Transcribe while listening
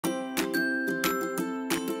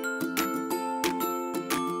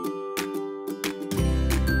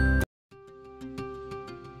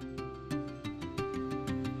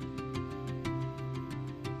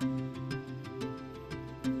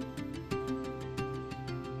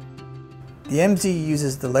The MZ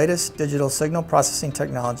uses the latest digital signal processing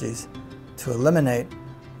technologies to eliminate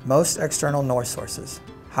most external noise sources.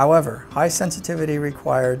 However, high sensitivity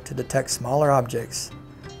required to detect smaller objects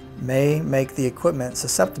may make the equipment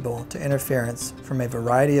susceptible to interference from a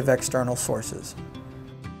variety of external sources.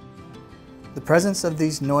 The presence of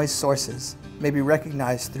these noise sources may be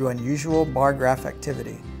recognized through unusual bar graph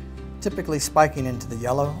activity, typically spiking into the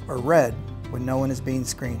yellow or red when no one is being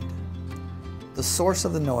screened. The source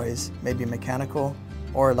of the noise may be mechanical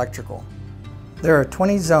or electrical. There are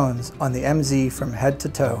 20 zones on the MZ from head to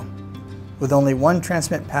toe. With only one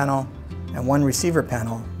transmit panel and one receiver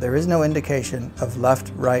panel, there is no indication of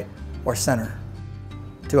left, right, or center.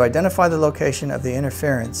 To identify the location of the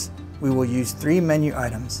interference, we will use three menu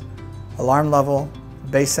items: alarm level,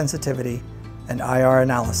 base sensitivity, and IR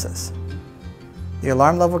analysis. The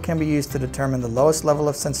alarm level can be used to determine the lowest level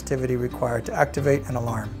of sensitivity required to activate an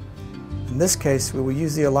alarm. In this case, we will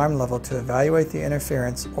use the alarm level to evaluate the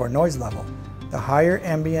interference or noise level. The higher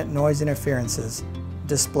ambient noise interferences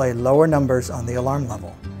display lower numbers on the alarm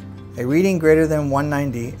level. A reading greater than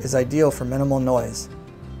 190 is ideal for minimal noise.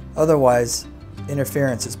 Otherwise,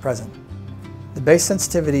 interference is present. The base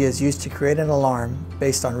sensitivity is used to create an alarm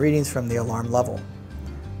based on readings from the alarm level.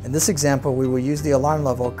 In this example, we will use the alarm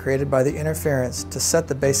level created by the interference to set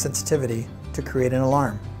the base sensitivity to create an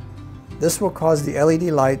alarm. This will cause the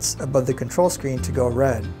LED lights above the control screen to go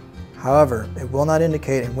red. However, it will not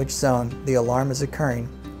indicate in which zone the alarm is occurring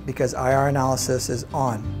because IR analysis is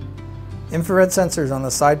on. Infrared sensors on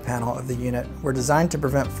the side panel of the unit were designed to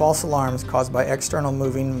prevent false alarms caused by external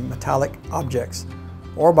moving metallic objects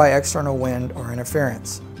or by external wind or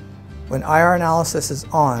interference. When IR analysis is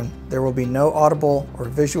on, there will be no audible or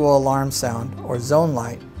visual alarm sound or zone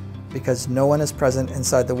light because no one is present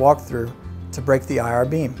inside the walkthrough to break the IR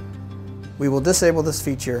beam. We will disable this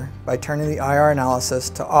feature by turning the IR analysis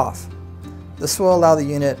to off. This will allow the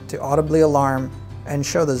unit to audibly alarm and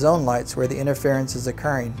show the zone lights where the interference is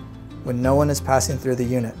occurring when no one is passing through the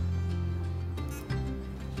unit.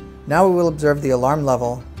 Now we will observe the alarm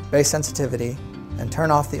level, base sensitivity, and turn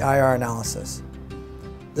off the IR analysis.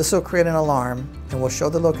 This will create an alarm and will show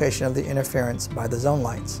the location of the interference by the zone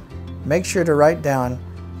lights. Make sure to write down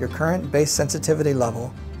your current base sensitivity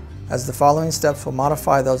level, as the following steps will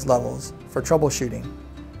modify those levels for troubleshooting.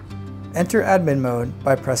 Enter admin mode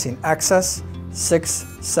by pressing access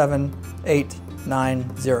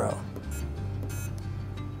 67890.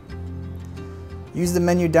 Use the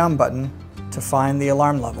menu down button to find the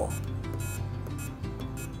alarm level.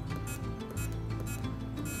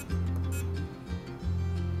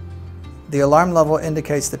 The alarm level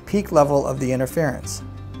indicates the peak level of the interference.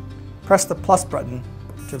 Press the plus button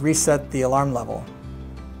to reset the alarm level.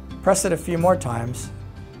 Press it a few more times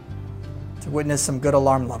to witness some good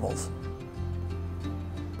alarm levels.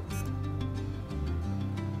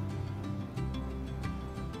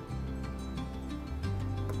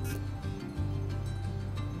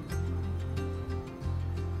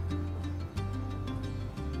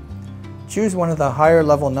 Choose one of the higher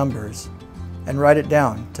level numbers and write it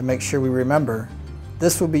down to make sure we remember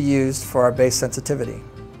this will be used for our base sensitivity.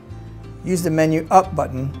 Use the menu up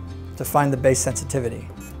button to find the base sensitivity.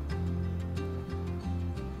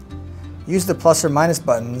 Use the plus or minus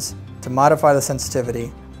buttons to modify the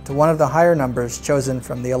sensitivity to one of the higher numbers chosen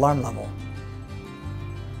from the alarm level.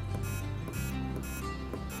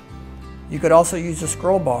 You could also use the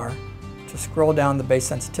scroll bar to scroll down the base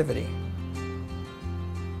sensitivity.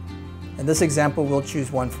 In this example, we'll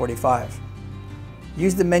choose 145.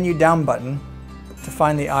 Use the menu down button to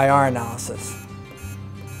find the IR analysis.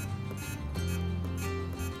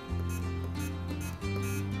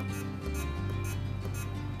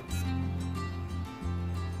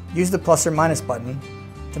 Use the plus or minus button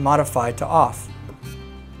to modify to off.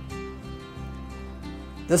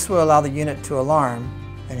 This will allow the unit to alarm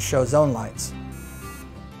and show zone lights.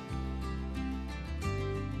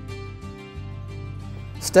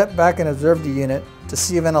 Step back and observe the unit to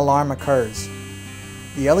see if an alarm occurs.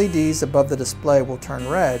 The LEDs above the display will turn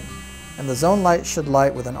red and the zone light should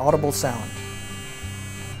light with an audible sound.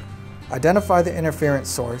 Identify the interference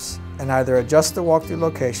source and either adjust the walkthrough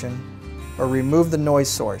location or remove the noise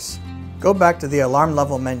source. Go back to the alarm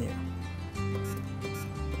level menu.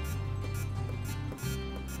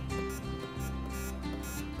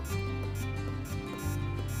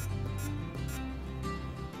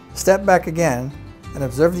 Step back again and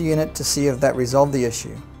observe the unit to see if that resolved the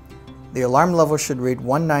issue. The alarm level should read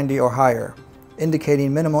 190 or higher,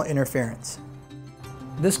 indicating minimal interference.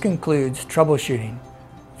 This concludes troubleshooting,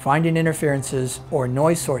 finding interferences or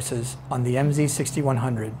noise sources on the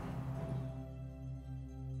MZ6100.